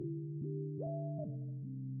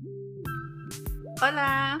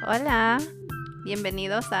Hola, Hola,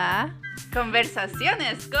 bienvenidos a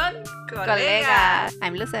Conversaciones con Colegas.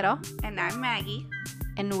 I'm Lucero, And I'm Maggie.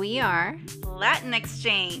 and we are Latin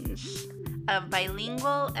Exchange, a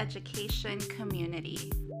bilingual education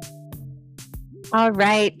community. all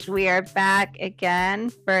right. We are back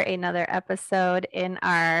again for another episode in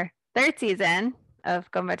our third season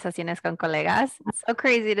of Conversaciones con Colegas. It's so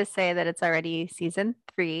crazy to say that it's already season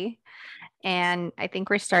 3. And I think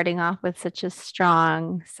we're starting off with such a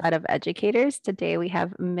strong set of educators. Today we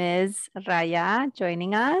have Ms. Raya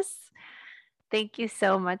joining us. Thank you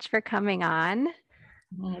so much for coming on.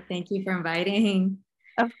 Thank you for inviting.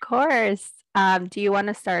 Of course. Do you want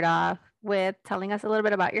to start off with telling us a little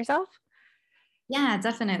bit about yourself? Yeah,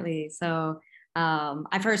 definitely. So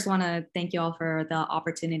I first want to thank you all for the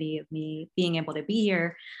opportunity of me being able to be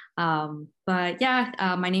here.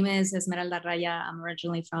 My name is Esmeralda Raya. I'm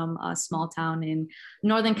originally from a small town in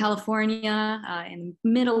Northern California, in the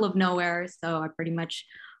middle of nowhere. So I pretty much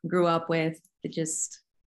grew up with just,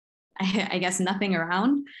 I guess, nothing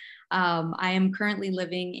around. I am currently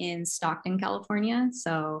living in Stockton, California.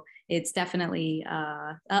 So it's definitely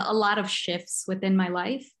a lot of shifts within my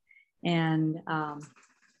life. And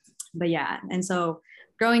so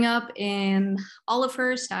growing up in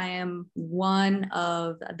Olivehurst, I am one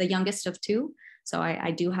of the youngest of two. So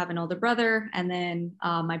I do have an older brother, and then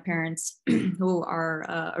my parents who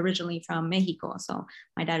are originally from Mexico. So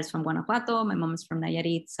my dad is from Guanajuato, my mom is from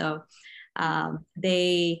Nayarit. So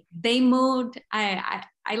they moved.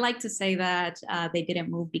 I like to say that they didn't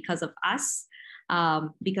move because of us.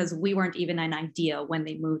 Because we weren't even an idea when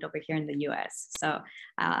they moved over here in the US. So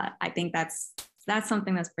I think that's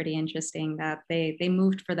something that's pretty interesting, that they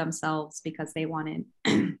moved for themselves because they wanted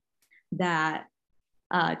that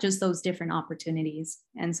just those different opportunities.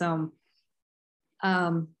 And so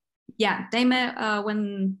they met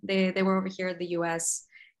when they were over here in the US.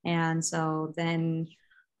 And so then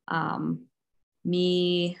my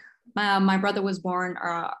brother was born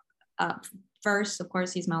first. Of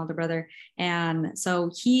course, he's my older brother. And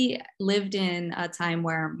so he lived in a time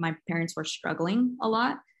where my parents were struggling a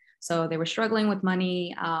lot. So they were struggling with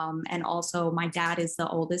money. And also my dad is the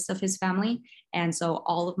oldest of his family. And so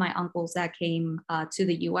all of my uncles that came to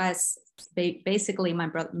the US, basically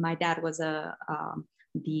my dad was the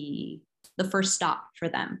first stop for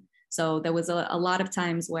them. So there was a lot of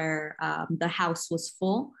times where the house was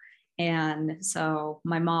full. And so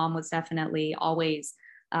my mom was definitely always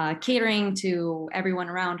catering to everyone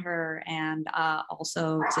around her, and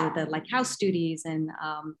also to the house duties, and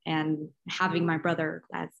having my brother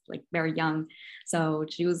as very young. So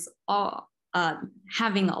she was all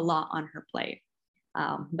having a lot on her plate.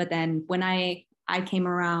 But then when I came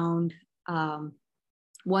around,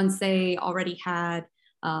 once they already had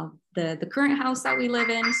the current house that we live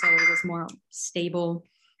in, so it was more stable,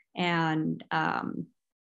 and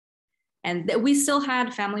we still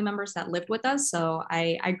had family members that lived with us. So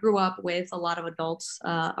I grew up with a lot of adults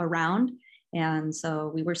around. And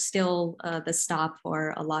so we were still the stop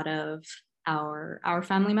for a lot of our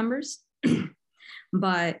family members.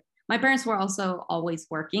 But my parents were also always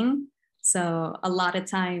working. So a lot of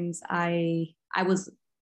times I was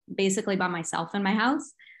basically by myself in my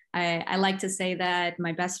house. I like to say that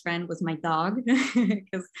my best friend was my dog,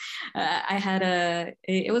 because I had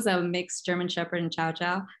it was a mixed German Shepherd and Chow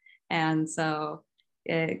Chow. And so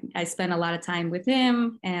I spent a lot of time with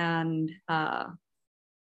him, and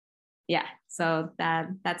so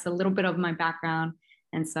that's a little bit of my background.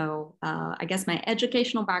 And so I guess my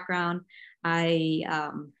educational background, I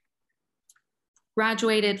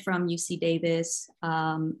graduated from UC Davis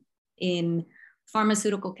in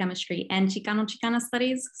pharmaceutical chemistry and Chicano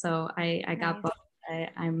studies. So I got both.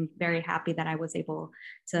 I'm very happy that I was able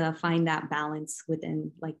to find that balance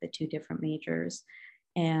within the two different majors.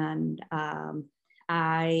 And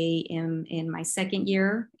I am in my second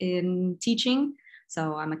year in teaching.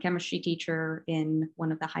 So I'm a chemistry teacher in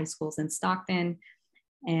one of the high schools in Stockton.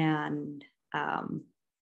 And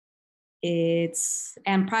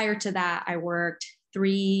prior to that, I worked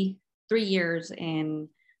three years in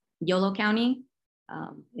Yolo County.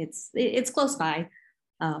 It's close by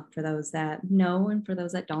for those that know and for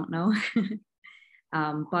those that don't know.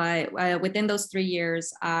 But within those 3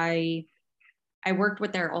 years, I worked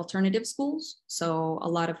with their alternative schools. So a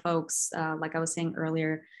lot of folks, like I was saying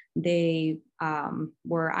earlier, they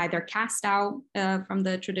were either cast out from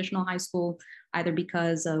the traditional high school, either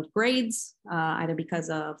because of grades, either because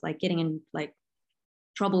of getting in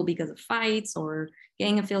trouble because of fights or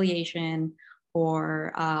gang affiliation,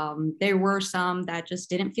 or there were some that just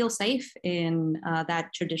didn't feel safe in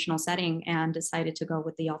that traditional setting and decided to go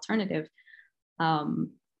with the alternative.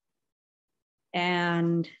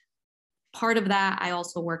 And part of that, I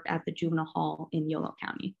also worked at the juvenile hall in Yolo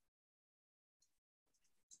County.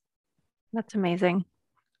 That's amazing.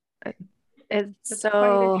 That's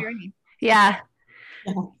quite a journey. Yeah.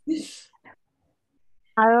 Yeah.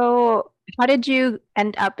 How did you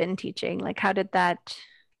end up in teaching? Like, how did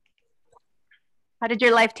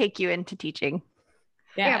your life take you into teaching?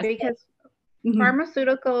 Yeah, because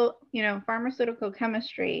pharmaceutical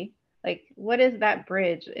chemistry, like, what is that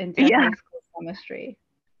bridge into high school chemistry?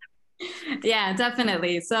 Yeah,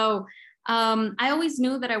 definitely. So I always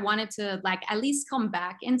knew that I wanted to like at least come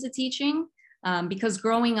back into teaching, because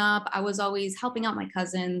growing up, I was always helping out my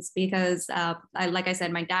cousins because like I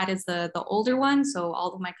said, my dad is the older one. So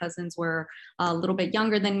all of my cousins were a little bit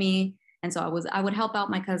younger than me. And so I would help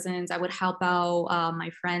out my cousins. I would help out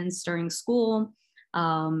my friends during school.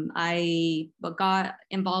 I got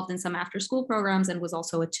involved in some after school programs and was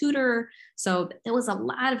also a tutor. So there was a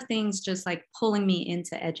lot of things just like pulling me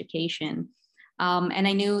into education. And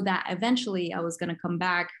I knew that eventually I was going to come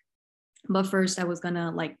back. But first I was going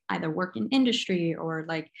to like either work in industry or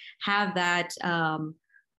like have that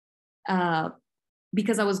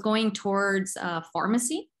because I was going towards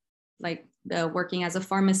pharmacy, like working as a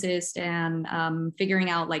pharmacist and figuring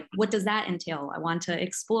out like, what does that entail? I want to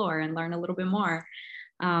explore and learn a little bit more.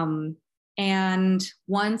 And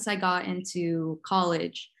once I got into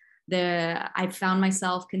college, I found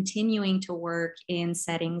myself continuing to work in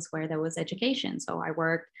settings where there was education. So I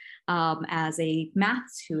worked as a math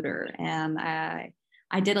tutor, and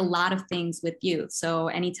I did a lot of things with youth. So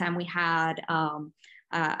anytime we had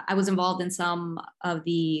I was involved in some of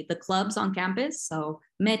the clubs on campus, so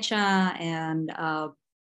Mecha and a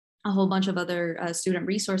whole bunch of other student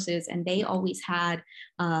resources, and they always had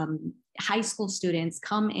high school students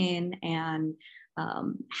come in and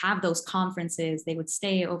have those conferences. They would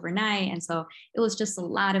stay overnight, and so it was just a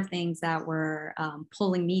lot of things that were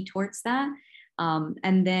pulling me towards that.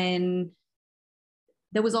 And then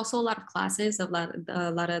there was also a lot of classes, a lot of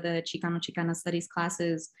the Chicano studies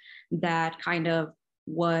classes that kind of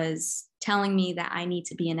was telling me that I need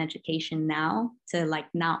to be in education now, to like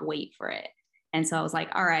not wait for it. And so I was like,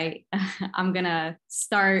 all right, I'm gonna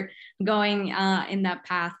start going in that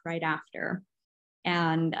path right after.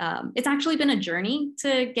 And it's actually been a journey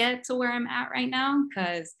to get to where I'm at right now,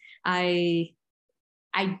 because I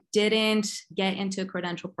didn't get into a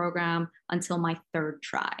credential program until my third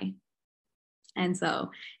try. And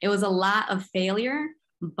so it was a lot of failure,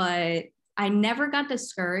 but I never got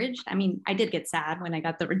discouraged. I mean, I did get sad when I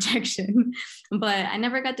got the rejection, but I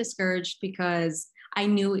never got discouraged because I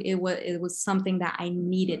knew it was something that I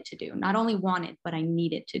needed to do. Not only wanted, but I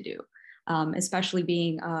needed to do, especially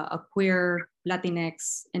being a queer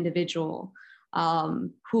Latinx individual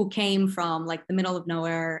who came from like the middle of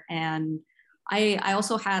nowhere. And I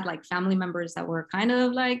also had like family members that were kind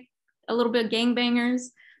of like a little bit gangbangers.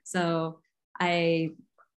 So I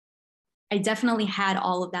definitely had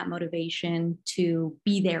all of that motivation to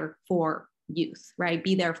be there for youth, right?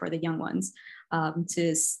 Be there for the young ones,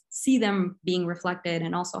 to see them being reflected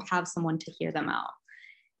and also have someone to hear them out.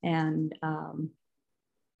 And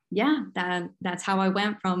yeah, that's how I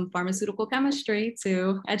went from pharmaceutical chemistry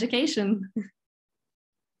to education.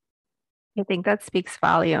 I think that speaks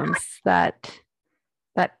volumes, that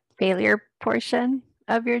failure portion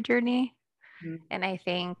of your journey. Mm-hmm. And I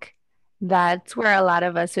think that's where a lot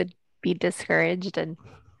of us would be discouraged and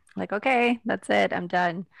like, okay, that's it, I'm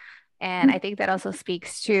done. And I think that also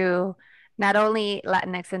speaks to not only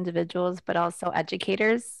Latinx individuals, but also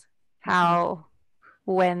educators, how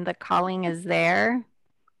when the calling is there,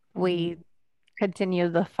 we continue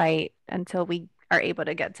the fight until we are able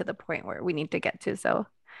to get to the point where we need to get to. So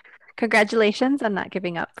congratulations on not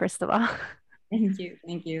giving up, first of all. Thank you.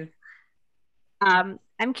 Thank you.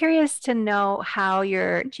 I'm curious to know how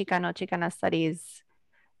your Chicana studies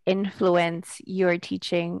influence your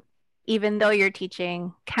teaching, even though you're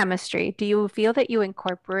teaching chemistry. Do you feel that you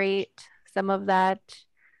incorporate some of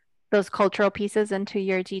those cultural pieces into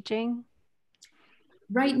your teaching?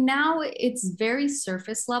 Right now, it's very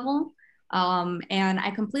surface level. And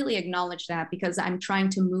I completely acknowledge that because I'm trying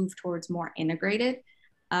to move towards more integrated.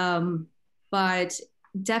 But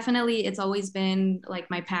definitely, it's always been like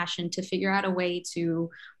my passion to figure out a way to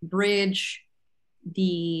bridge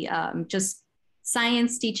the just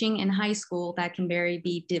science teaching in high school that can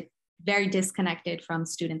be very disconnected from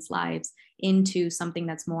students' lives into something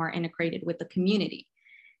that's more integrated with the community.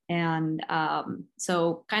 And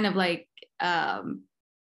so kind of like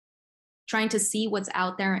trying to see what's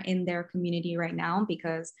out there in their community right now,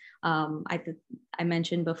 because I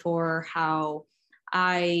mentioned before how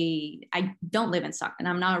I don't live in Stockton.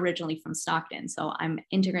 I'm not originally from Stockton. So I'm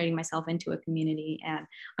integrating myself into a community, and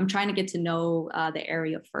I'm trying to get to know the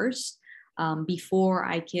area first before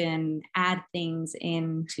I can add things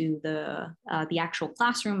into the actual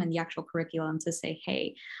classroom and the actual curriculum to say,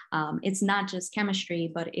 hey, it's not just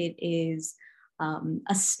chemistry, but it is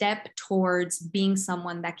a step towards being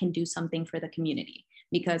someone that can do something for the community,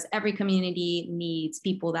 because every community needs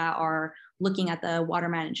people that are looking at the water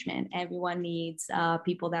management. Everyone needs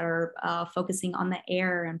people that are focusing on the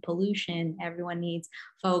air and pollution. Everyone needs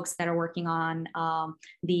folks that are working on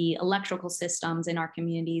the electrical systems in our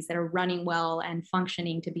communities that are running well and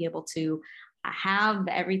functioning to be able to have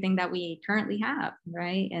everything that we currently have,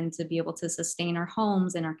 right? And to be able to sustain our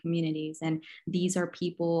homes and our communities. And these are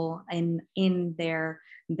people in there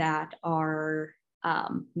that are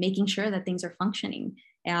making sure that things are functioning,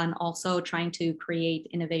 and also trying to create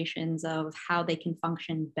innovations of how they can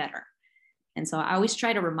function better. And so I always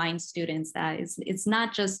try to remind students that it's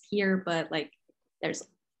not just here, but like there's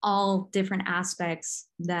all different aspects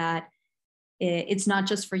that it's not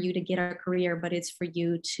just for you to get a career, but it's for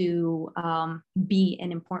you to be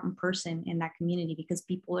an important person in that community, because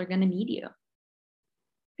people are going to need you.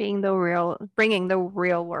 Bringing the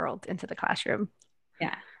real world into the classroom.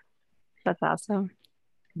 Yeah. That's awesome.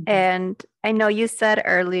 And I know you said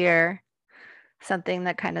earlier something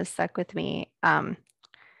that kind of stuck with me,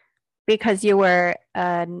 because you were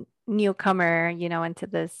a newcomer, into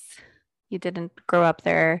this, you didn't grow up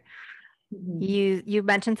there. You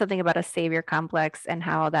mentioned something about a savior complex and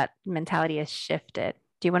how that mentality has shifted.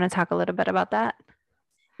 Do you want to talk a little bit about that?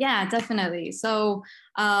 Yeah, definitely. So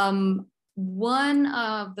one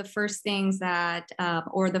of the first things that,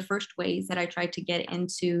 or the first ways that I tried to get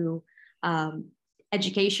into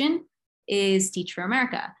education is Teach for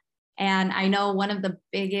America. And I know one of the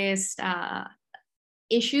biggest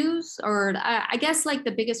issues, or I guess like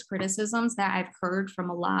the biggest criticisms that I've heard from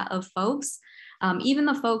a lot of folks, even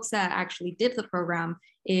the folks that actually did the program,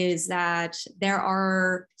 is that there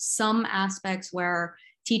are some aspects where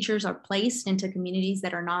teachers are placed into communities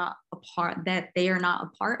that are not they are not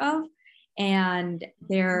a part of. And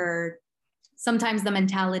sometimes the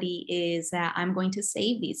mentality is that I'm going to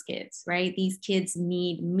save these kids, right? These kids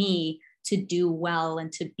need me to do well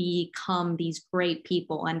and to become these great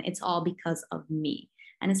people. And it's all because of me.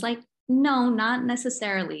 And it's like, no, not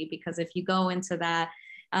necessarily, because if you go into that,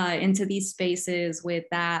 into these spaces with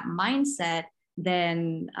that mindset,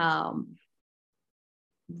 then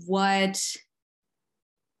where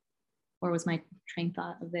was my train of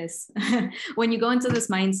thought of this? When you go into this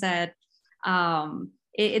mindset,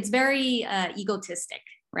 it's very egotistic,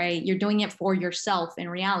 right? You're doing it for yourself in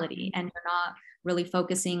reality, and you're not really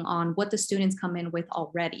focusing on what the students come in with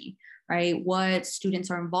already, right? What students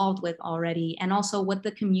are involved with already, and also what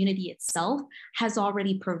the community itself has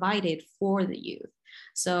already provided for the youth.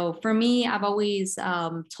 So for me, I've always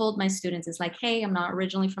told my students, it's like, hey, I'm not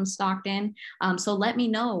originally from Stockton, so let me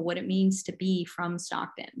know what it means to be from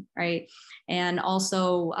Stockton, right? And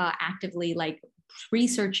also actively like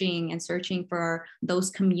researching and searching for those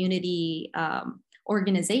community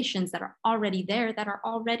organizations that are already there, that are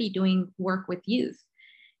already doing work with youth.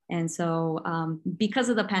 And so because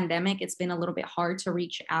of the pandemic, it's been a little bit hard to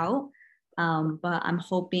reach out. But I'm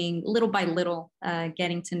hoping little by little,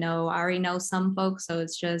 getting to know, I already know some folks, so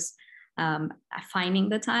it's just finding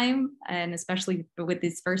the time, and especially with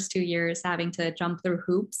these first 2 years, having to jump through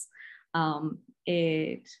hoops,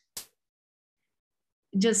 it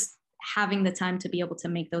just having the time to be able to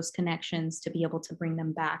make those connections, to be able to bring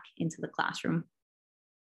them back into the classroom.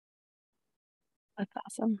 That's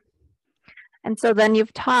awesome. And so then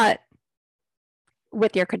you've taught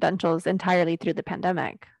with your credentials entirely through the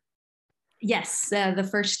pandemic. Yes, the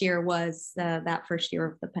first year was that first year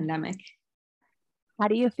of the pandemic. How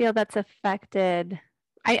do you feel that's affected?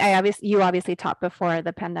 You obviously taught before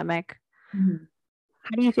the pandemic. Mm-hmm.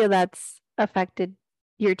 How do you feel that's affected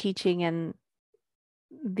your teaching and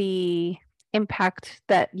the impact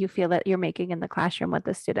that you feel that you're making in the classroom with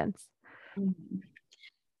the students? Mm-hmm.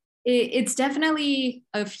 It's definitely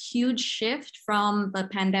a huge shift from the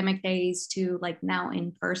pandemic days to like now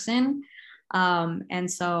in person.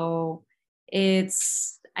 And so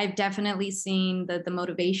I've definitely seen the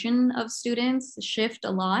motivation of students shift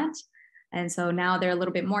a lot. And so now they're a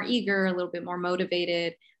little bit more eager, a little bit more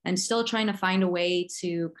motivated, and still trying to find a way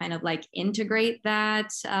to kind of like integrate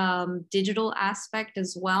that digital aspect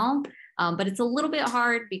as well. But it's a little bit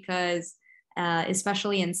hard because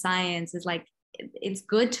especially in science, is like, it's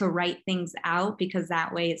good to write things out because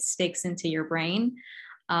that way it sticks into your brain.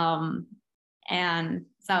 And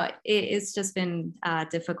so it's just been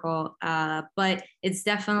difficult, but it's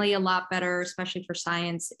definitely a lot better, especially for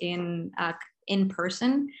science in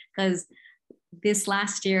person, because this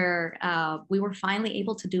last year we were finally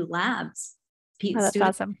able to do labs. Oh, that's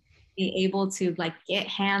awesome. Be able to like get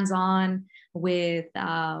hands-on with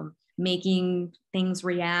making things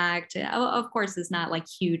react. Of course, it's not like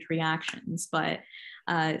huge reactions, but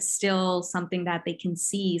still something that they can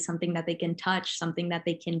see, something that they can touch, something that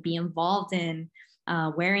they can be involved in,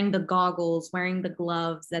 wearing the goggles, wearing the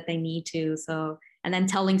gloves that they need to. So, and then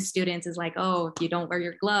telling students is like, oh, if you don't wear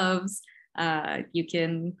your gloves, you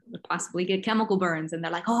can possibly get chemical burns. And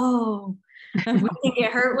they're like, oh, we can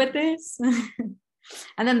get hurt with this.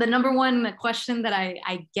 And then the number one question that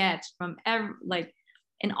I get from like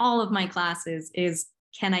in all of my classes is,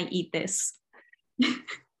 can I eat this?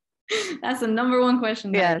 That's the number one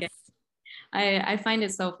question that I get. I find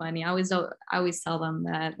it so funny. I always tell them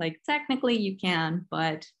that like technically you can,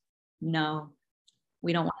 but no,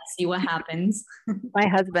 we don't want to see what happens. My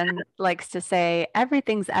husband likes to say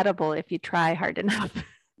everything's edible if you try hard enough.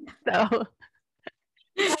 So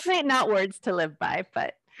not words to live by,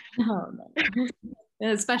 but no.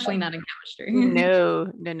 Especially not in chemistry.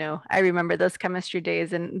 No. I remember those chemistry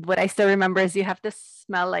days, and what I still remember is you have to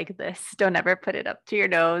smell like this. Don't ever put it up to your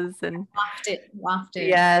nose and waft it.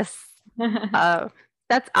 Yes.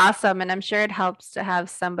 That's awesome. And I'm sure it helps to have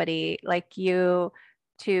somebody like you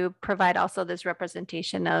to provide also this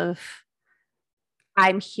representation of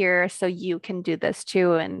I'm here so you can do this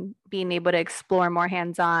too, and being able to explore more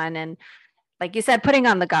hands-on, and like you said, putting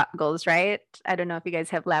on the goggles, right? I don't know if you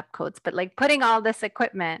guys have lab coats, but like putting all this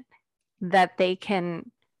equipment that they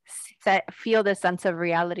can feel the sense of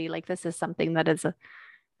reality. Like this is something that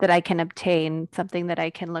that I can obtain, something that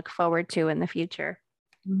I can look forward to in the future.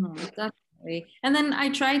 Mm-hmm, definitely. And then I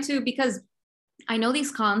try to, because I know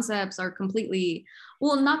these concepts are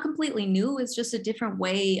not completely new. It's just a different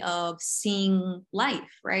way of seeing life,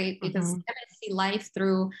 right? Because I see life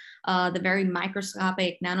through the very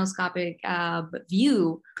microscopic, nanoscopic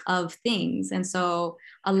view of things. And so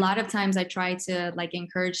a lot of times I try to like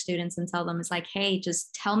encourage students and tell them, it's like, hey,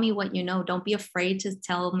 just tell me what you know. Don't be afraid to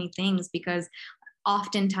tell me things, because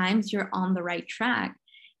oftentimes you're on the right track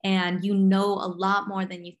and you know a lot more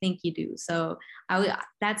than you think you do. So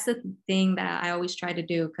that's the thing that I always try to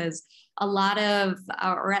do, because a lot of,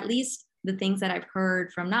 or at least the things that I've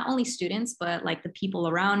heard from not only students, but like the people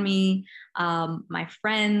around me, my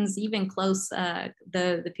friends, even close,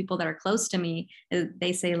 the people that are close to me,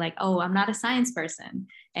 they say like, oh, I'm not a science person.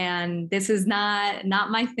 And this is not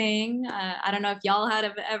my thing. I don't know if y'all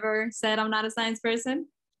had ever said I'm not a science person.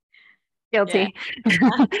 Guilty.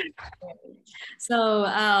 Yeah.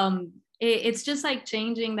 So it's just like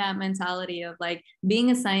changing that mentality of like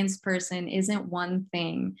being a science person isn't one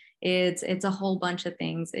thing. It's a whole bunch of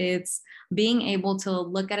things. It's being able to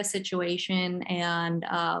look at a situation and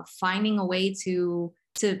finding a way to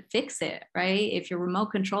fix it, right? If your remote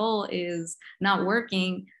control is not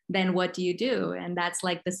working, then what do you do? And that's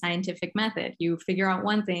like the scientific method. You figure out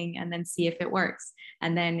one thing and then see if it works.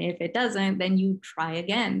 And then if it doesn't, then you try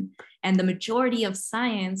again. And the majority of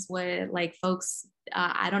science, what like folks,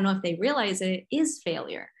 I don't know if they realize it, is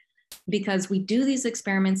failure, because we do these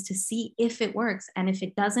experiments to see if it works. And if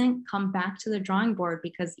it doesn't, come back to the drawing board,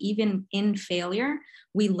 because even in failure,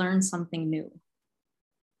 we learn something new.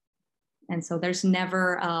 And so there's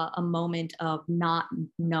never a moment of not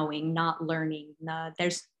knowing, not learning.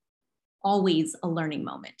 There's always a learning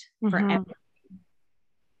moment for everyone.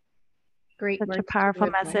 Great. Such a powerful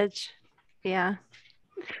message. Yeah.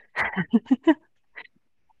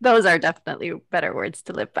 Those are definitely better words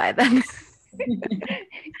to live by than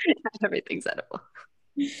everything's edible.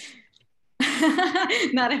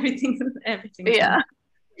 Not everything. Yeah.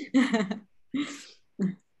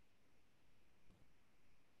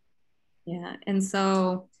 Yeah. And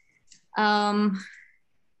so I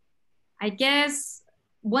guess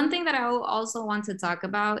one thing that I also want to talk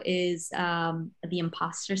about is the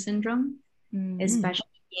imposter syndrome, especially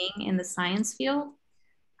being in the science field.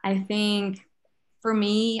 I think for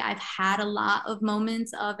me, I've had a lot of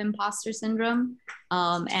moments of imposter syndrome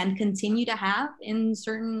and continue to have in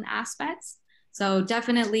certain aspects. So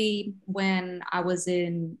definitely when I was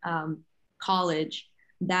in college,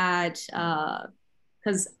 that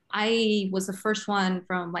because I was the first one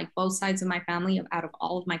from like both sides of my family, out of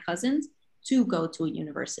all of my cousins, to go to a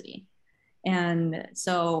university. And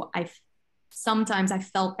so sometimes I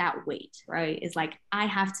felt that weight, right? It's like, I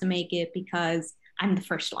have to make it because I'm the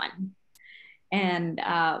first one. And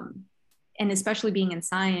especially being in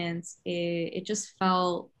science, it just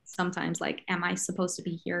felt sometimes like, am I supposed to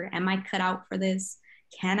be here? Am I cut out for this?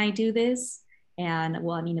 Can I do this? And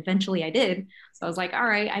well, I mean, eventually I did. So I was like, all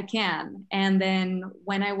right, I can. And then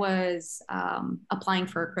when I was applying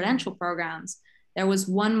for credential programs, there was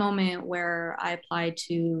one moment where I applied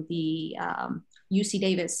to the UC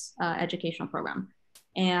Davis educational program.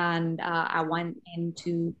 And I went in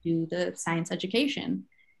to do the science education.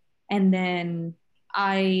 And then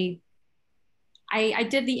I I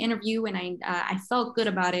did the interview and I felt good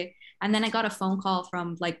about it. And then I got a phone call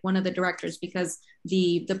from like one of the directors because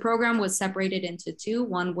the program was separated into two.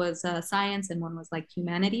 One was science and one was like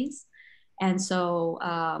humanities. And so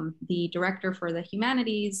the director for the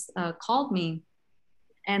humanities called me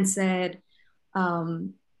and said,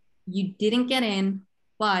 "You didn't get in,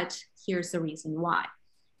 but here's the reason why."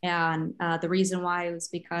 And the reason why was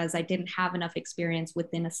because I didn't have enough experience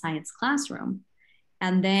within a science classroom.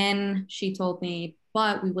 And then she told me,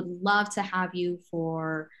 but we would love to have you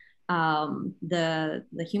for the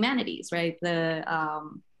humanities, right? The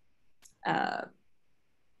am I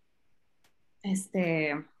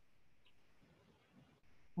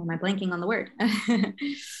blanking on the word?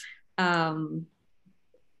 um,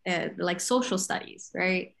 like social studies,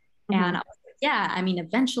 right? Mm-hmm. And I was like, yeah, I mean,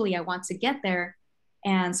 eventually I want to get there.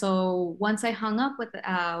 And so once I hung up with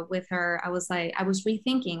her, I was like, I was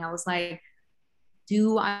rethinking. I was like,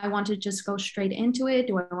 do I want to just go straight into it?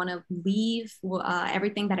 Do I want to leave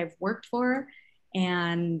everything that I've worked for?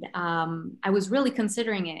 And I was really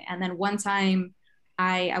considering it. And then one time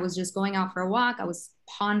I was just going out for a walk. I was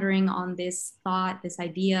pondering on this thought, this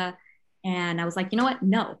idea. And I was like, you know what?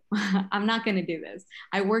 No, I'm not going to do this.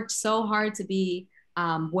 I worked so hard to be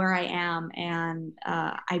where I am. And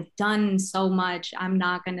I've done so much. I'm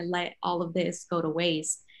not going to let all of this go to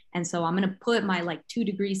waste. And so I'm going to put my like 2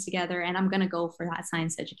 degrees together and I'm going to go for that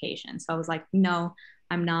science education. So I was like, no,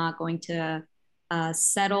 I'm not going to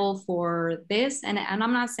settle for this. And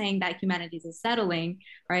I'm not saying that humanities is settling,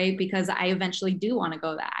 right? Because I eventually do want to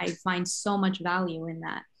go that. I find so much value in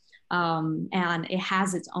that. And it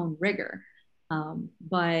has its own rigor.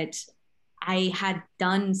 But I had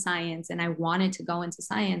done science and I wanted to go into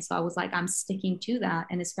science. So I was like, I'm sticking to that.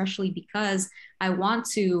 And especially because I want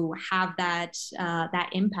to have that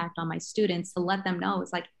impact on my students to let them know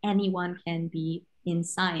it's like anyone can be in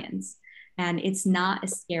science and it's not a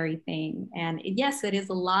scary thing. And yes, it is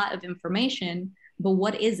a lot of information, but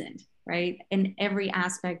what isn't, right? In every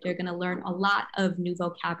aspect, you're going to learn a lot of new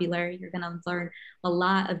vocabulary. You're going to learn a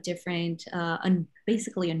lot of different,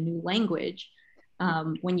 basically a new language.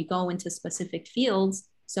 When you go into specific fields.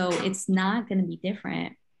 So it's not going to be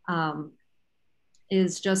different.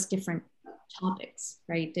 It's just different topics,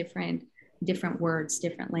 right? Different words,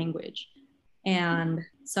 different language. And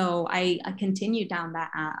so I continued down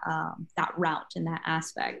that route in that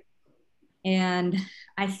aspect. And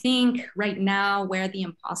I think right now where the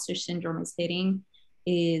imposter syndrome is hitting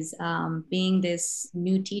is being this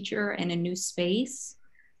new teacher in a new space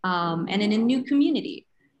and in a new community.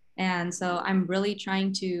 And so I'm really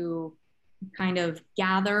trying to kind of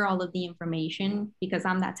gather all of the information because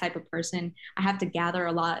I'm that type of person. I have to gather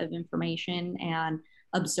a lot of information and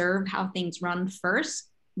observe how things run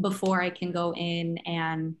first before I can go in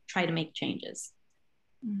and try to make changes.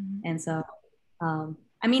 Mm-hmm. And so,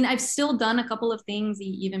 I mean, I've still done a couple of things,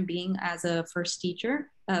 even being as a first year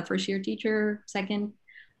teacher, second,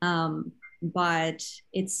 but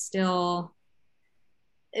it's still,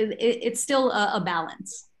 it's still a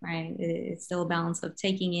balance, right? It's still a balance of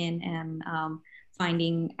taking in and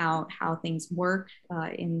finding out how things work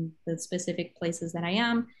in the specific places that I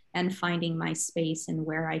am and finding my space and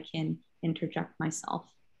where I can interject myself.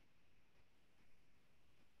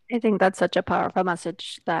 I think that's such a powerful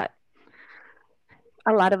message that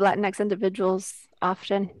a lot of Latinx individuals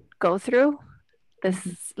often go through.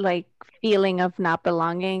 This like feeling of not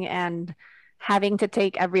belonging and having to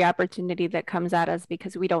take every opportunity that comes at us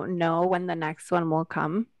because we don't know when the next one will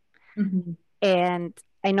come. Mm-hmm. And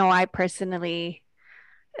I know I personally,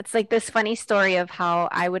 it's like this funny story of how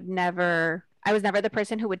I was never the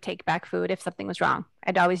person who would take back food if something was wrong.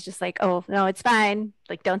 I'd always just like, oh, no, it's fine.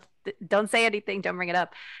 Like, don't say anything. Don't bring it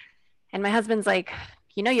up. And my husband's like,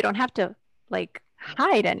 you know, you don't have to like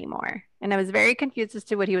hide anymore. And I was very confused as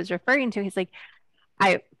to what he was referring to. He's like,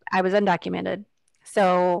 I was undocumented.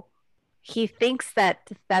 So he thinks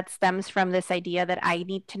that stems from this idea that I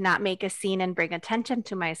need to not make a scene and bring attention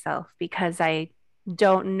to myself because I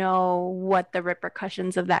don't know what the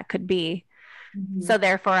repercussions of that could be. Mm-hmm. So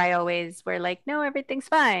therefore I always were like, no, everything's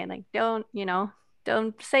fine. Like, don't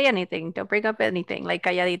say anything. Don't bring up anything. Like,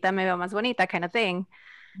 calladita me veo más bonita kind of thing.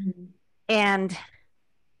 Mm-hmm. And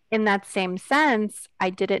in that same sense,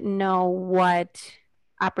 I didn't know what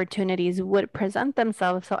opportunities would present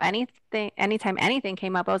themselves. So anytime anything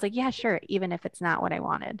came up, I was like, yeah, sure, even if it's not what I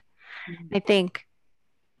wanted. I think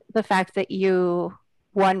the fact that you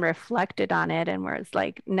one reflected on it and was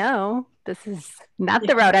like, no, this is not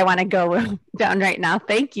the route I want to go down right now.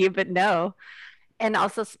 Thank you, but no. And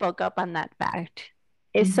also spoke up on that fact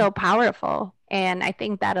is so powerful. And I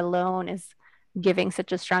think that alone is giving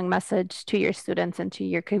such a strong message to your students and to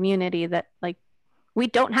your community that like we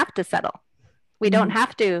don't have to settle. We don't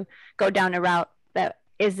have to go down a route that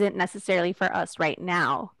isn't necessarily for us right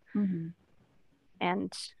now.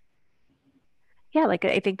 And yeah, like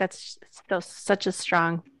I think that's still such a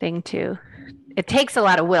strong thing too. It takes a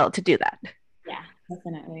lot of will to do that. Yeah,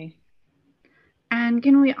 definitely. And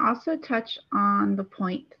can we also touch on the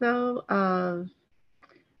point though of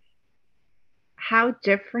how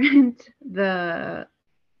different the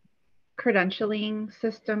credentialing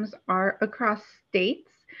systems are across states?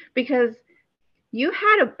 Because you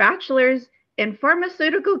had a bachelor's in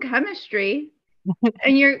pharmaceutical chemistry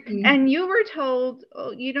and you were told,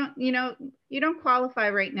 oh, you don't qualify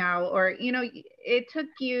right now, or it took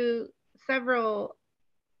you several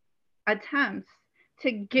attempts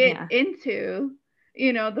to get into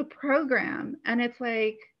the program, and it's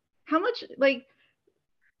like how much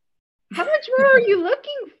more are you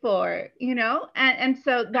looking for, and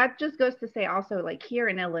so that just goes to say also, like, here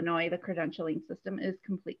in Illinois the credentialing system is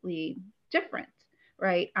completely different,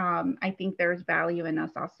 right? I think there's value in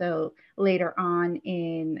us also later on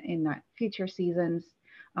in that future seasons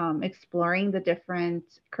exploring the different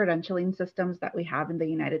credentialing systems that we have in the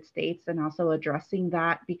United States, and also addressing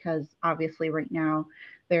that, because obviously right now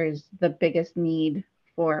there's the biggest need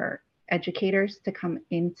for educators to come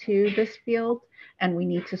into this field, and we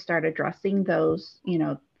need to start addressing those,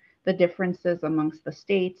 the differences amongst the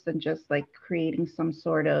states, and just like creating some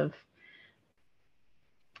sort of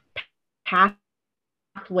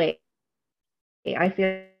pathway. I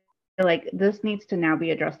feel like this needs to now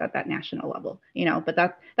be addressed at that national level, but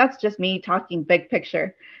that's just me talking big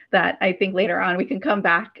picture, that I think later on we can come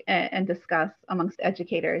back and discuss amongst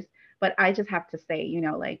educators. But I just have to say,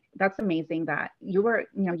 like, that's amazing that you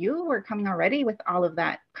were coming already with all of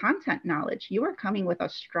that content knowledge. You were coming with a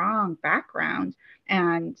strong background,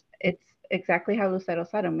 and it's exactly how Lucero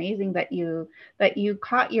said, amazing that you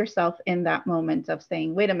caught yourself in that moment of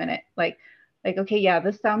saying, wait a minute, like, okay, yeah,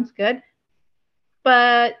 this sounds good,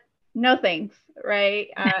 but no thanks, right?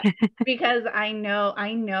 Because I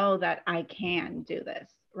know that I can do this,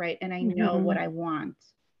 right? And I know what I want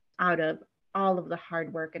out of all of the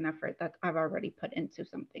hard work and effort that I've already put into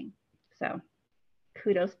something. So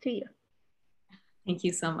kudos to you. Thank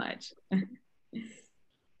you so much.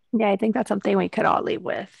 Yeah, I think that's something we could all leave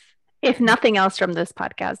with. If nothing else from this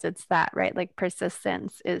podcast, it's that, right? Like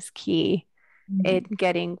persistence is key in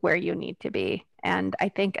getting where you need to be. And I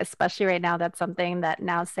think especially right now, that's something that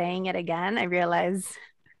now saying it again, I realize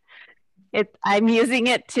I'm using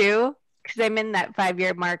it too, because I'm in that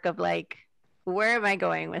 5-year mark of like, where am I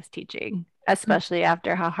going with teaching, especially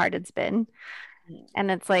after how hard it's been. And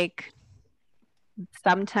it's like,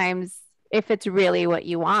 sometimes if it's really what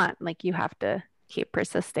you want, like you have to keep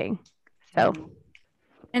persisting. So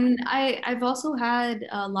and I've also had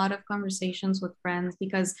a lot of conversations with friends,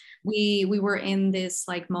 because we were in this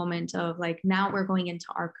like moment of like, now we're going into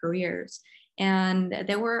our careers, and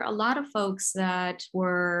there were a lot of folks that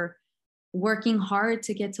were working hard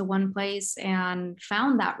to get to one place and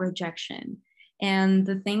found that rejection. And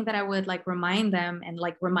the thing that I would like remind them, and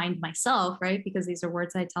like remind myself, right, because these are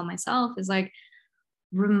words I tell myself, is like,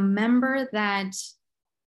 remember that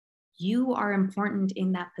you are important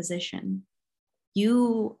in that position.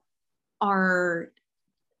 You are,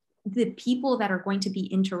 the people that are going to be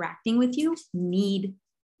interacting with you need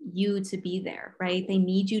you to be there, right? They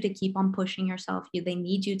need you to keep on pushing yourself. They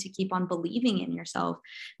need you to keep on believing in yourself,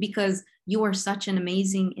 because you are such an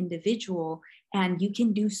amazing individual, and you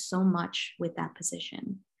can do so much with that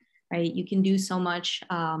position, right? You can do so much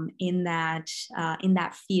in that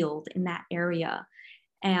field, in that area.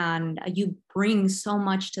 And you bring so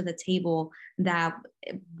much to the table that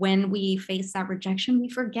when we face that rejection, we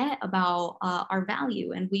forget about our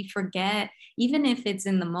value, and we forget, even if it's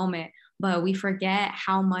in the moment, but we forget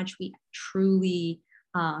how much we truly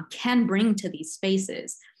can bring to these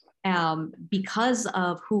spaces because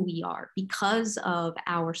of who we are, because of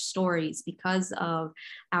our stories, because of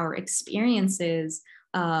our experiences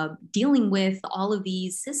dealing with all of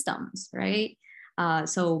these systems, right?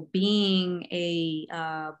 So being a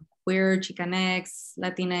queer, Chicanx,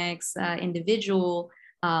 Latinx individual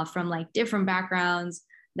from like different backgrounds,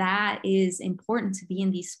 that is important to be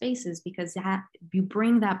in these spaces, because that you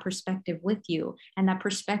bring that perspective with you, and that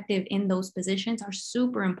perspective in those positions are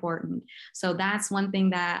super important. So that's one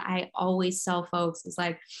thing that I always tell folks is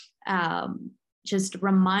like, just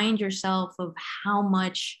remind yourself of how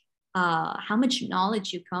much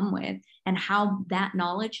knowledge you come with, and how that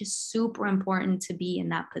knowledge is super important to be in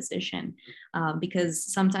that position,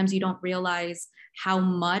 because sometimes you don't realize how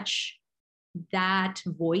much that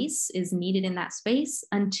voice is needed in that space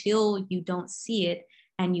until you don't see it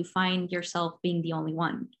and you find yourself being the only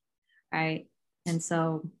one, right? And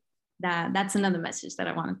so that's another message that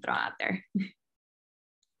I want to throw out there.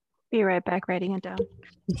 Be right back writing it down.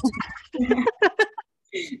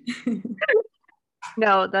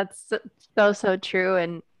 No, that's so true.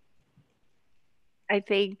 And I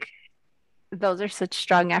think those are such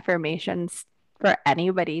strong affirmations for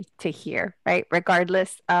anybody to hear, right?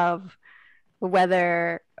 Regardless of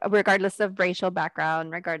racial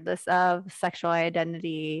background, regardless of sexual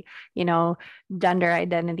identity, gender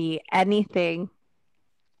identity, anything,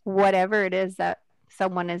 whatever it is that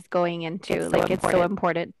someone is going into, it's so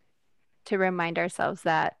important to remind ourselves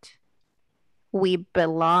that we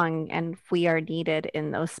belong and we are needed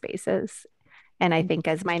in those spaces. And I think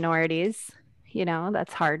as minorities,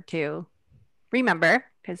 that's hard to remember,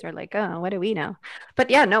 because we're like, oh, what do we know? But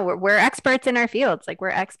yeah, no, we're experts in our fields. Like, we're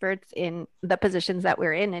experts in the positions that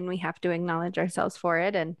we're in, and we have to acknowledge ourselves for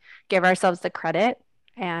it and give ourselves the credit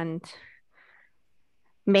and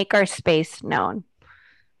make our space known.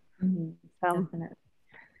 So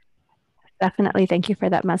definitely thank you for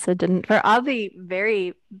that message, and for all the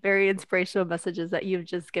very, very inspirational messages that you've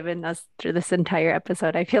just given us through this entire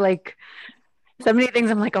episode. I feel like so many things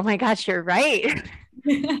I'm like, oh my gosh, you're right.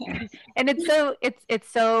 And it's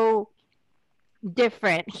so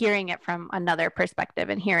different hearing it from another perspective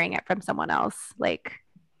and hearing it from someone else. Like,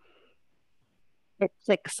 it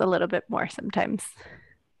sticks a little bit more sometimes.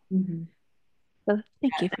 So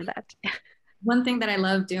thank you for that. One thing that I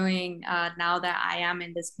love doing now that I am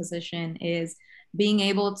in this position is being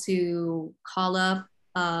able to call up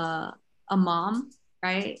a mom,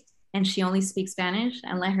 right? And she only speaks Spanish,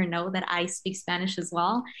 and let her know that I speak Spanish as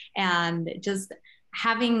well. And just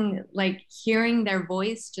having, like, hearing their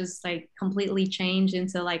voice just like completely change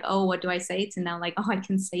into like, oh, what do I say, to now like, oh, I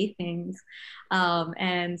can say things.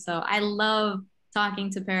 And so I love talking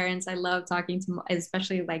to parents. I love talking to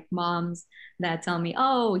especially like moms that tell me,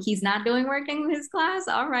 oh, he's not doing work in his class.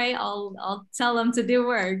 All right, I'll tell him to do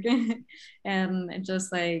work. And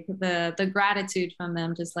just like the gratitude from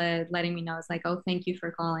them, just letting me know, it's like, oh, thank you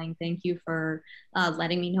for calling. Thank you for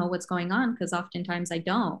letting me know what's going on, because oftentimes I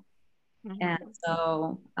don't. And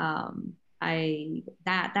so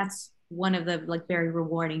that's one of the like very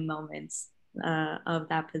rewarding moments of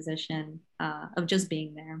that position, of just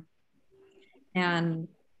being there. And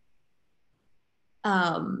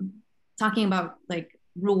talking about like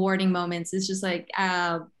rewarding moments, it's just like,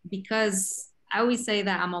 because I always say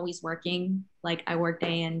that I'm always working. Like, I work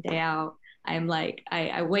day in, day out. I'm like,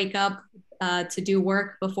 I wake up to do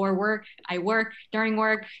work before work. I work during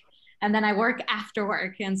work, and then I work after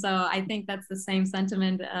work. And so I think that's the same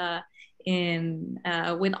sentiment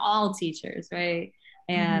with all teachers, right?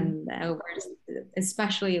 And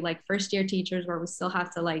especially like first year teachers, where we still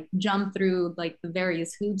have to like jump through like the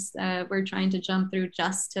various hoops that we're trying to jump through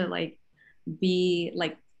just to like be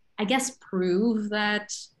like, I guess, prove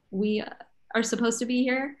that we are supposed to be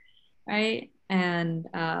here, right? And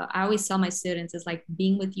I always tell my students, is like,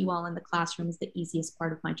 being with you all in the classroom is the easiest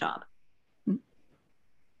part of my job.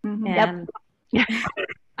 And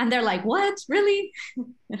and they're like, what, really?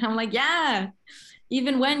 And I'm like, yeah,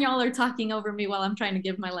 even when y'all are talking over me while I'm trying to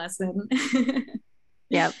give my lesson.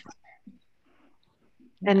 Yep.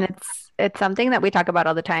 And it's something that we talk about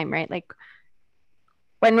all the time, right? Like,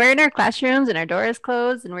 when we're in our classrooms and our door is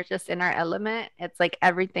closed and we're just in our element, it's like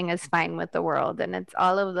everything is fine with the world. And it's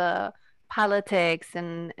all of the politics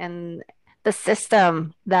and the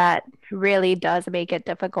system that really does make it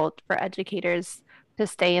difficult for educators to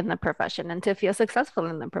stay in the profession and to feel successful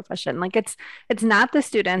in the profession. Like, it's not the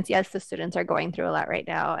students. Yes, the students are going through a lot right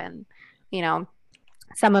now, and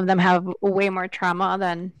some of them have way more trauma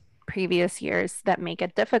than previous years that make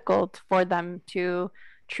it difficult for them to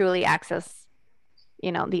truly access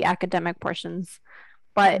the academic portions.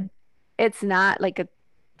 But it's not like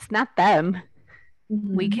it's not them.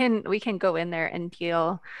 We can go in there and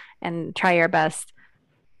deal and try our best,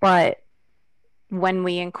 but when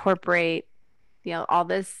we incorporate all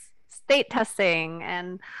this state testing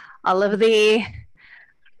and all of the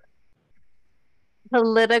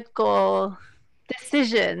political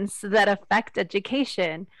decisions that affect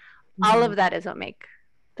education, all of that is what make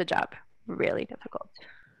the job really difficult.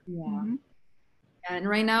 Yeah. Mm-hmm. And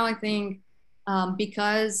right now, I think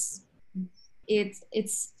because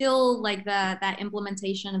it's still like that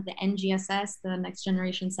implementation of the NGSS, the Next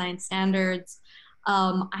Generation Science Standards.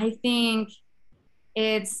 I think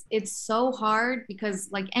it's so hard because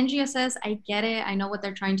like NGSS, I get it. I know what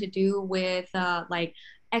they're trying to do with like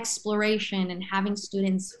exploration and having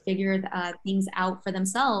students figure things out for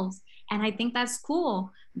themselves. And I think that's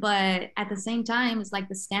cool. But at the same time, it's like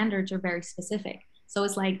the standards are very specific. So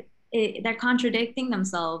it's like they're contradicting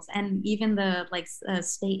themselves. And even the like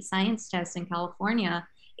state science test in California,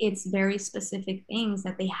 it's very specific things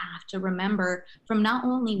that they have to remember from not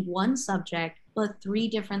only one subject, but 3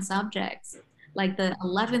 different subjects. Like the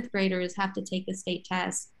 11th graders have to take the state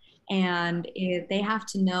test, and they have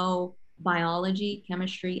to know biology,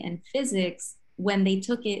 chemistry, and physics when they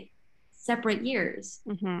took it separate years.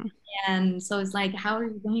 Mm-hmm. And so it's like, how are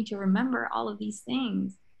you going to remember all of these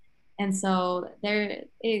things? And so I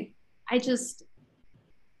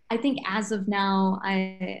think as of now,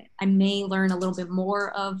 I may learn a little bit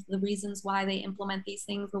more of the reasons why they implement these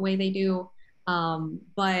things the way they do.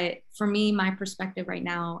 But for me, my perspective right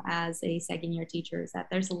now as a second year teacher is that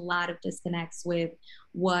there's a lot of disconnects with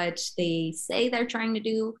what they say they're trying to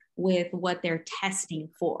do with what they're testing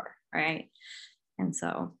for, right? And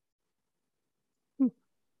so.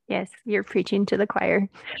 Yes, you're preaching to the choir.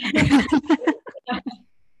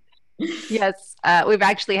 Yes, we've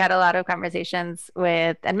actually had a lot of conversations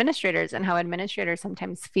with administrators and how administrators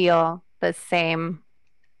sometimes feel the same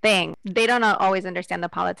thing. They don't always understand the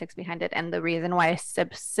politics behind it and the reason why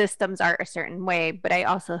systems are a certain way. But I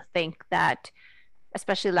also think that,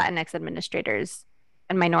 especially Latinx administrators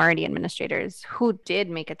and minority administrators who did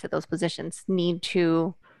make it to those positions, need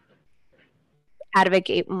to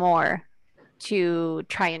advocate more to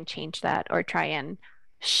try and change that or try and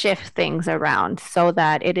shift things around so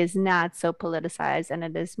that it is not so politicized and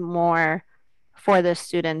it is more for the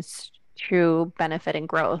students' true benefit and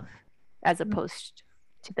growth as opposed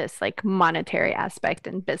to this like monetary aspect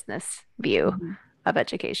and business view of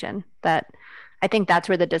education. That I think that's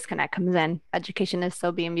where the disconnect comes in. Education is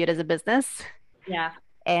still being viewed as a business. Yeah.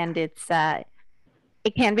 And it's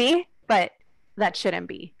it can be, but that shouldn't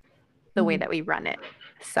be the way that we run it.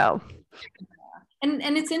 So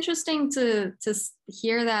and it's interesting to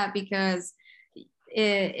hear that because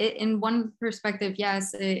in one perspective,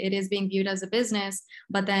 yes, it is being viewed as a business,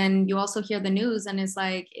 but then you also hear the news and it's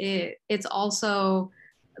like it's also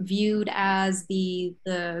viewed as the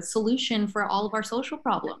solution for all of our social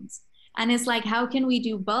problems. And it's like, how can we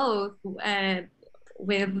do both with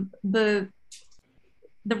the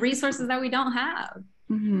resources that we don't have?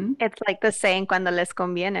 Mm-hmm. It's like the saying, cuando les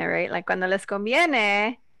conviene, right? Like cuando les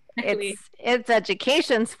conviene, it's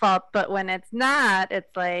education's fault, but when it's not,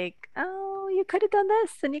 it's like, oh, you could have done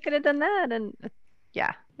this and you could have done that. And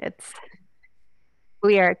yeah,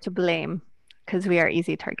 we are to blame because we are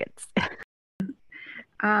easy targets.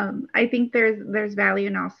 I think there's value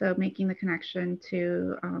in also making the connection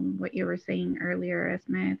to what you were saying earlier,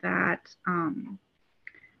 Esme, that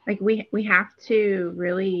like we have to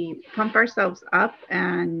really pump ourselves up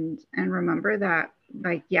and remember that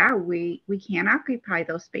like we can occupy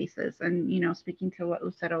those spaces. And speaking to what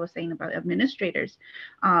Lucero was saying about administrators,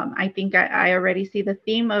 I think I already see the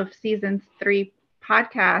theme of season 3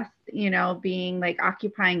 podcast being like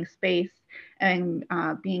occupying space and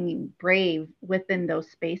being brave within those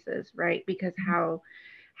spaces, right? Because how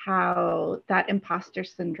that imposter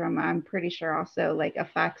syndrome, I'm pretty sure also like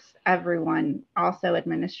affects everyone, also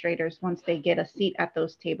administrators, once they get a seat at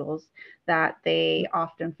those tables, that they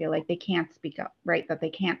often feel like they can't speak up, right? That they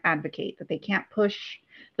can't advocate, that they can't push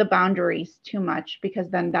the boundaries too much because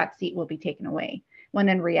then that seat will be taken away. When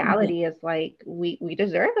in reality is like we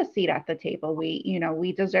deserve a seat at the table.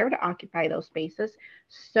 We deserve to occupy those spaces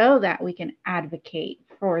so that we can advocate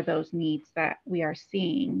for those needs that we are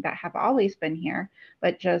seeing that have always been here,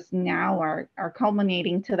 but just now are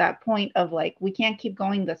culminating to that point of like, we can't keep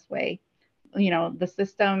going this way. The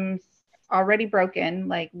system's already broken.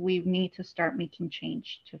 Like, we need to start making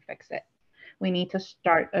change to fix it. We need to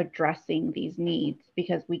start addressing these needs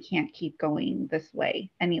because we can't keep going this way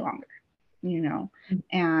any longer,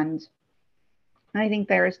 and I think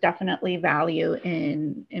there is definitely value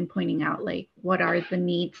in pointing out like what are the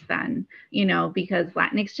needs then, because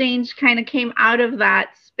Latin Exchange kind of came out of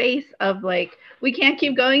that space of like, we can't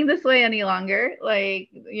keep going this way any longer. Like,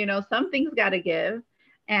 something's got to give.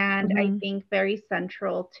 And I think very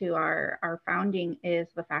central to our founding is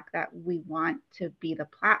the fact that we want to be the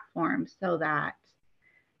platform so that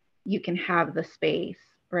you can have the space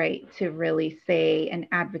right, to really say and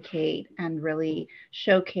advocate and really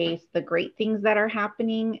showcase the great things that are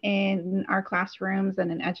happening in our classrooms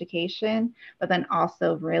and in education, but then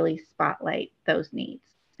also really spotlight those needs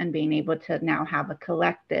and being able to now have a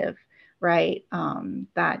collective, right,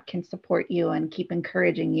 that can support you and keep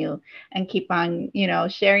encouraging you and keep on,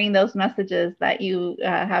 sharing those messages that you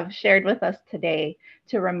have shared with us today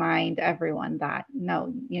to remind everyone that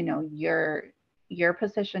no, your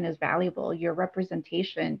position is valuable, your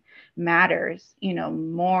representation matters,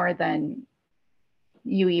 more than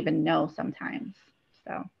you even know sometimes.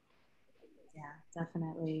 So Yeah,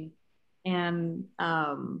 definitely. And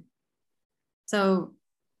so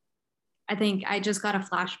I think I just got a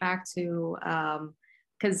flashback to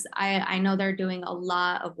because I know they're doing a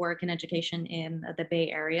lot of work in education in the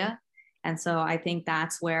Bay Area. And so I think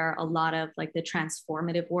that's where a lot of like the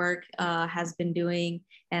transformative work has been doing.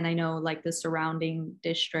 And I know like the surrounding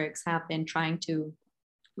districts have been trying to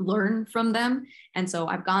learn from them. And so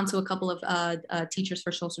I've gone to a couple of Teachers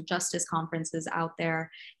for Social Justice conferences out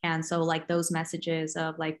there. And so like those messages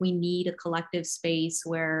of like, we need a collective space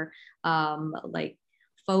where like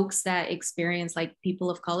folks that experience, like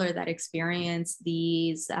people of color that experience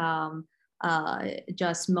these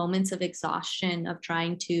just moments of exhaustion of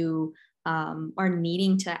trying to are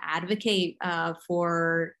needing to advocate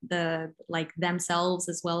for the like themselves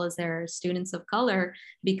as well as their students of color,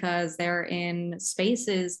 because they're in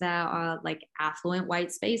spaces that are like affluent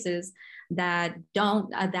white spaces that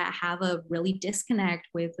don't that have a really disconnect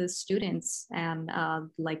with the students and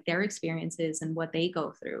like their experiences and what they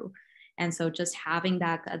go through. And so just having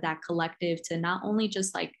that collective to not only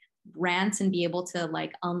just like rant and be able to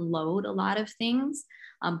like unload a lot of things,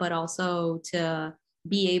 but also to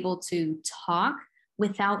be able to talk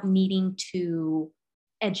without needing to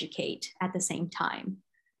educate at the same time.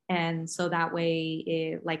 And so that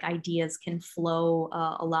way like ideas can flow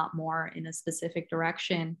a lot more in a specific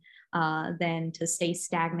direction than to stay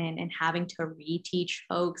stagnant and having to reteach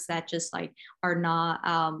folks that just like are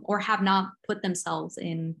not or have not put themselves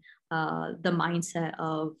in the mindset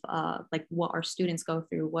of like what our students go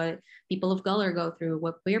through, what people of color go through,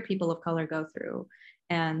 what queer people of color go through.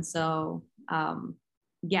 And so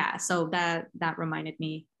yeah, so that reminded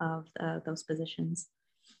me of those positions.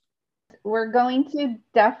 we're going to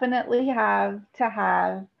definitely have to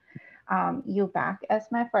have you back,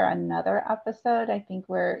 Esme, for another episode. I think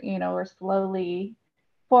we're slowly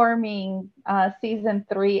forming season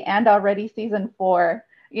 3 and already season 4.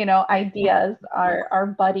 Ideas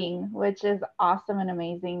are budding, which is awesome and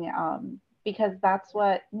amazing, because that's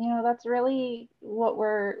really what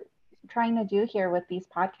we're trying to do here with these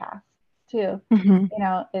podcasts too. Mm-hmm.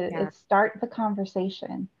 It's start the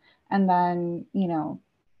conversation and then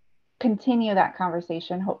continue that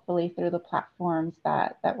conversation, hopefully through the platforms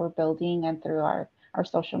that we're building and through our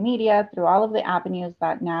social media, through all of the avenues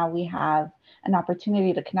that now we have an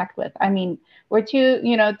opportunity to connect with. I mean, we're two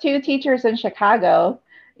teachers in Chicago,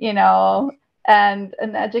 and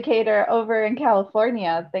an educator over in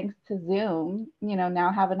California, thanks to Zoom,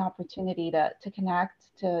 now have an opportunity to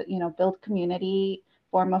connect, to build community,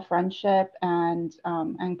 form a friendship, and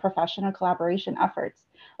professional collaboration efforts.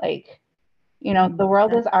 Like, the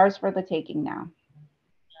world is ours for the taking now.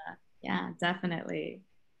 Yeah, definitely.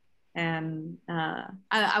 And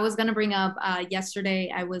I was going to bring up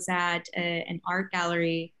yesterday, I was at an art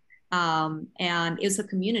gallery, and it was a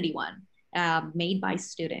community one made by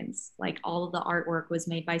students. Like all of the artwork was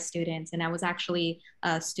made by students. And I was actually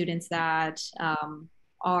students that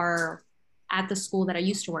are at the school that I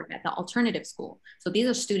used to work at, the alternative school. So these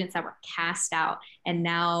are students that were cast out. And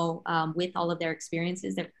now with all of their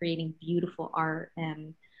experiences, they're creating beautiful art.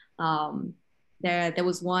 And there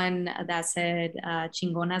was one that said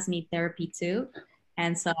chingonas need therapy too.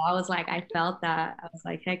 And so I was like, I felt that. I was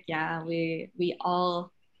like, heck yeah, we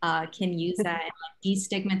all can use that and like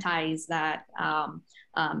destigmatize that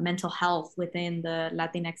mental health within the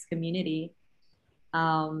Latinx community.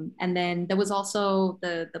 And then there was also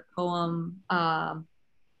the poem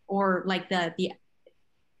or like the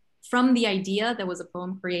from the idea there was a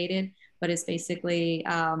poem created, but it's basically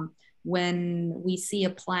when we see a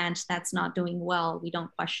plant that's not doing well, we don't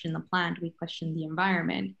question the plant, we question the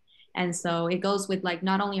environment. And so it goes with like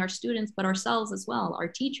not only our students but ourselves as well, our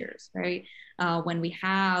teachers, right? When we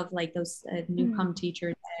have like those newcome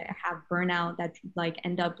teachers that have burnout that like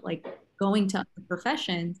end up like going to other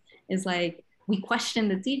professions, is like we question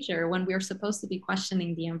the teacher when we're supposed to be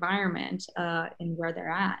questioning the environment and where they're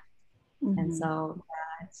at. Mm-hmm. And so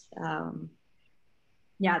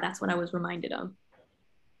yeah, that's what I was reminded of.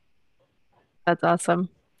 That's awesome.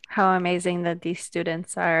 How amazing that these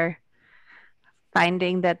students are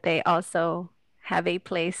finding that they also have a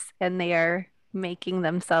place and they are making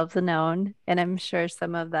themselves known. And I'm sure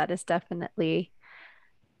some of that is definitely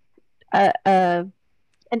a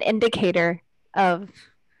an indicator of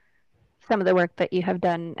some of the work that you have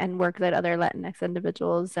done and work that other Latinx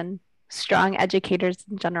individuals and strong educators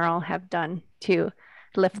in general have done to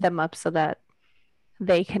lift them up so that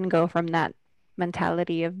they can go from that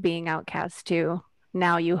mentality of being outcast to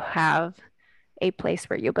now you have a place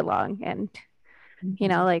where you belong. And, you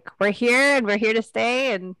know, like we're here and we're here to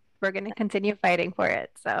stay and we're going to continue fighting for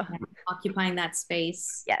it. So, occupying that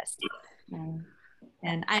space. yes.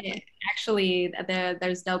 And I actually,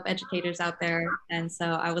 there's dope educators out there. And so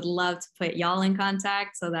I would love to put y'all in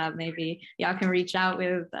contact so that maybe y'all can reach out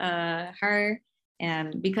with her.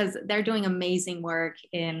 And because they're doing amazing work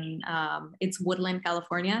in, it's Woodland,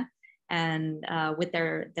 California. And with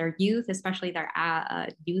their youth, especially their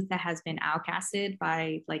youth that has been outcasted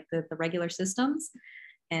by like the regular systems.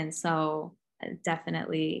 And so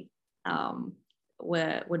definitely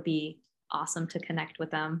would be awesome to connect with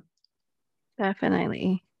them.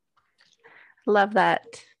 Definitely. Love that.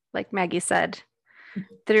 Like Maggie said,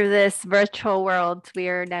 through this virtual world, we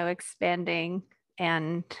are now expanding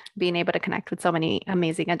and being able to connect with so many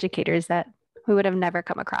amazing educators that we would have never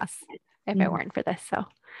come across if it weren't for this. So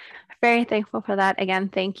very thankful for that. Again,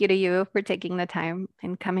 thank you to you for taking the time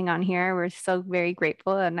and coming on here. We're so very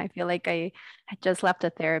grateful. And I feel like I just left a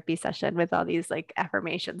therapy session with all these like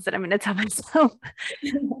affirmations that I'm going to tell myself.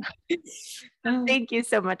 Thank you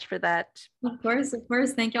so much for that. Of course.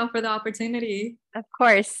 Thank y'all for the opportunity. Of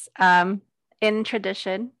course. In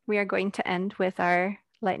tradition, we are going to end with our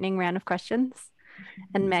lightning round of questions.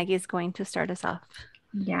 And Maggie's going to start us off.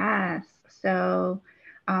 Yes. So,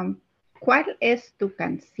 ¿cuál es tu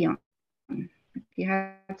canción? If you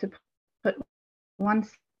had to put one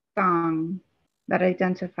song that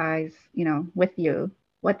identifies, you know, with you,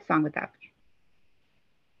 what song would that be?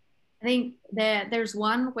 I think that there's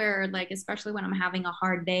one where, like, especially when I'm having a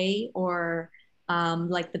hard day or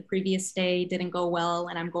like the previous day didn't go well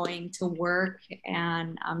and I'm going to work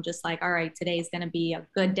and I'm just like, all right, today is going to be a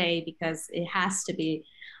good day because it has to be.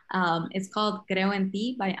 It's called Creo en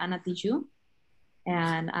Ti by Ana Tijoux.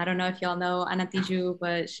 And I don't know if y'all know Ana Tijoux,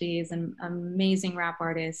 but she is an amazing rap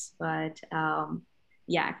artist. But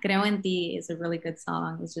yeah, Creo en Ti is a really good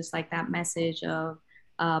song. It's just like that message of,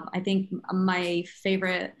 I think my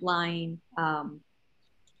favorite line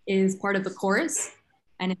is part of the chorus.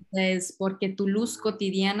 And it says, porque tu luz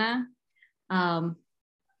cotidiana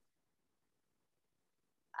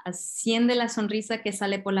asciende la sonrisa que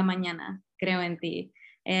sale por la mañana, creo en ti.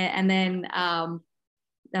 And then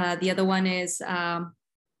the other one is,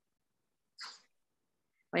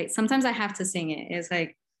 wait, sometimes I have to sing it. It's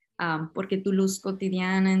like, porque tu luz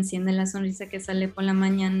cotidiana enciende la sonrisa que sale por la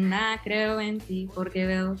mañana, creo en ti, porque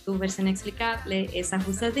veo tu verso inexplicable, esa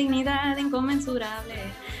justa dignidad inconmensurable.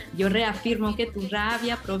 Yo reafirmo que tu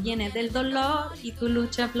rabia proviene del dolor y tu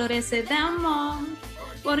lucha florece de amor,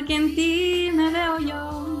 porque en ti me veo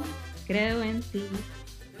yo, creo en ti.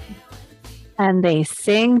 And they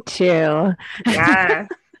sing too. Yeah.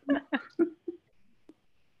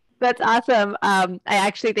 That's awesome. I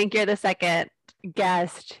actually think you're the second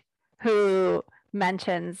guest who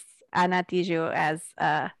mentions Ana Tijoux as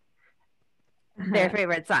their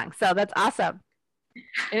favorite song. So that's awesome.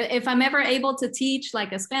 If I'm ever able to teach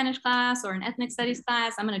like a Spanish class or an ethnic studies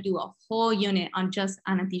class, I'm going to do a whole unit on just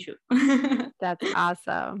Ana Tijoux. That's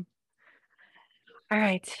awesome. All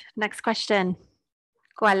right. Next question.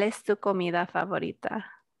 ¿Cuál es tu comida favorita?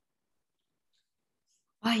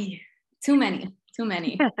 Ay, too many.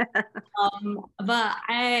 But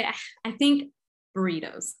I think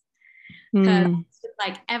burritos. It's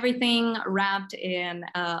like everything wrapped in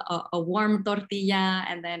a warm tortilla,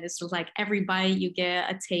 and then it's just like every bite you get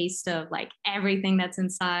a taste of like everything that's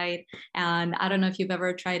inside. And I don't know if you've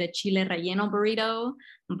ever tried a chile relleno burrito,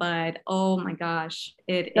 but oh my gosh,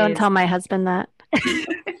 Don't tell my husband that.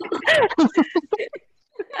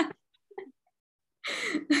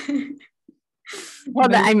 Well,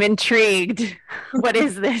 I'm intrigued. What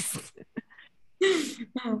is this?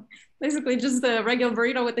 Basically just a regular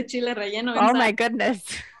burrito with the chile relleno inside. Oh my goodness.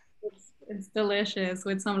 It's delicious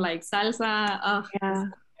with some like salsa. Oh, yeah.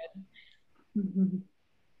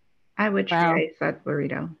 I would try that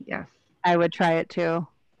burrito. Yes. I would try it too.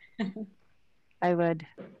 I would.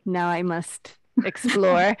 Now I must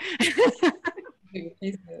explore.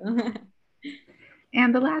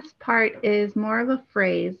 And the last part is more of a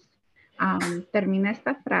phrase. Termina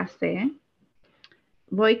esta frase.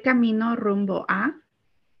 Voy camino rumbo a.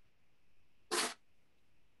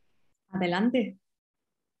 Adelante.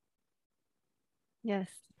 Yes.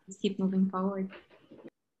 Just keep moving forward.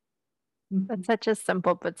 That's such a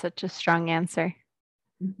simple but such a strong answer.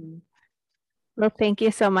 Mm-hmm. Well, thank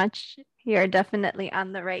you so much. You're definitely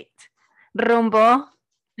on the right rumbo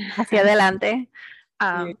hacia adelante.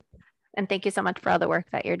 And thank you so much for all the work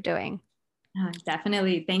that you're doing.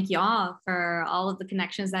 Definitely. Thank you all for all of the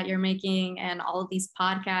connections that you're making and all of these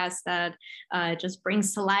podcasts that just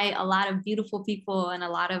brings to light a lot of beautiful people and a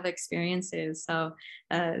lot of experiences. So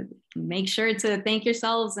make sure to thank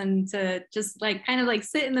yourselves and to just like kind of like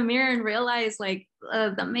sit in the mirror and realize like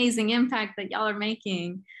the amazing impact that y'all are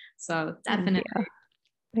making. So definitely.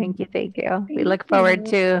 Thank you. We look forward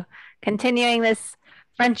to continuing this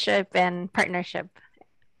friendship and partnership.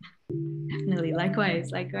 Definitely.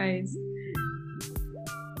 Likewise.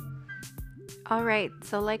 All right.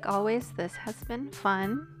 So like always, this has been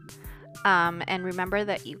fun. And remember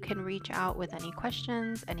that you can reach out with any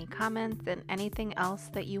questions, any comments, and anything else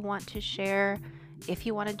that you want to share. If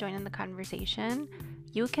you want to join in the conversation,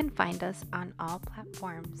 you can find us on all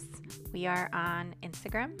platforms. We are on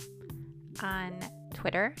Instagram, on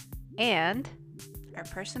Twitter, and our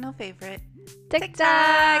personal favorite,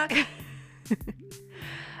 TikTok.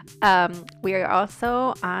 We are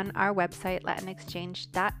also on our website,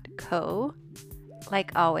 latinexchange.co.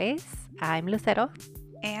 Like always, I'm Lucero.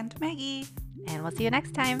 And Maggie. And we'll see you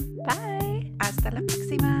next time. Bye. Hasta la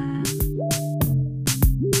próxima.